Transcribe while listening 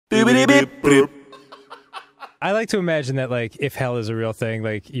I like to imagine that, like, if hell is a real thing,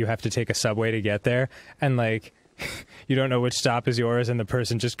 like, you have to take a subway to get there, and, like, you don't know which stop is yours, and the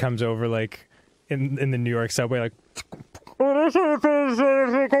person just comes over, like, in the New York subway, like... And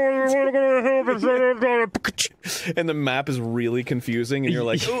the map is really confusing, and you're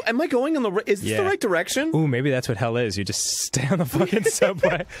like, oh, am I going in the is this the right direction? Ooh, maybe that's what hell is. You just stay on the fucking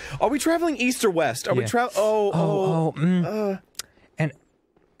subway. Are we traveling east or west? Are we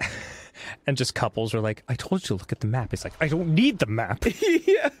And just couples are like, I told you to look at the map. It's like, I don't need the map.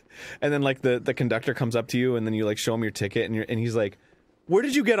 Yeah. And then, like, the conductor comes up to you, and then you, like, show him your ticket, and he's like, where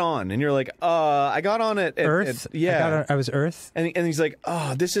did you get on? And you're like, I got on at Earth? I was Earth? And he's like,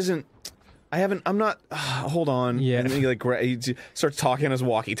 this isn't... I'm not... hold on. Yeah. And then he starts talking on his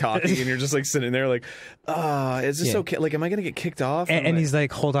walkie-talkie, and you're just, like, sitting there like, is this okay? Like, am I gonna get kicked off? And he's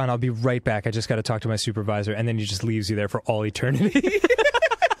like, hold on, I'll be right back. I just got to talk to my supervisor. And then he just leaves you there for all eternity.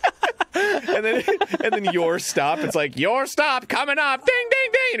 And then your stop, it's like, your stop coming up, ding,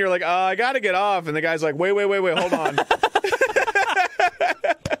 ding, ding. And you're like, I gotta get off. And the guy's like, wait, hold on.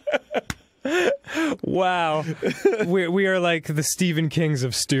 Wow. We are like the Stephen Kings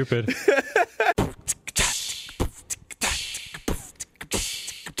of stupid.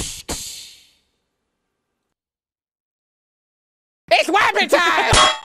 It's weapon time!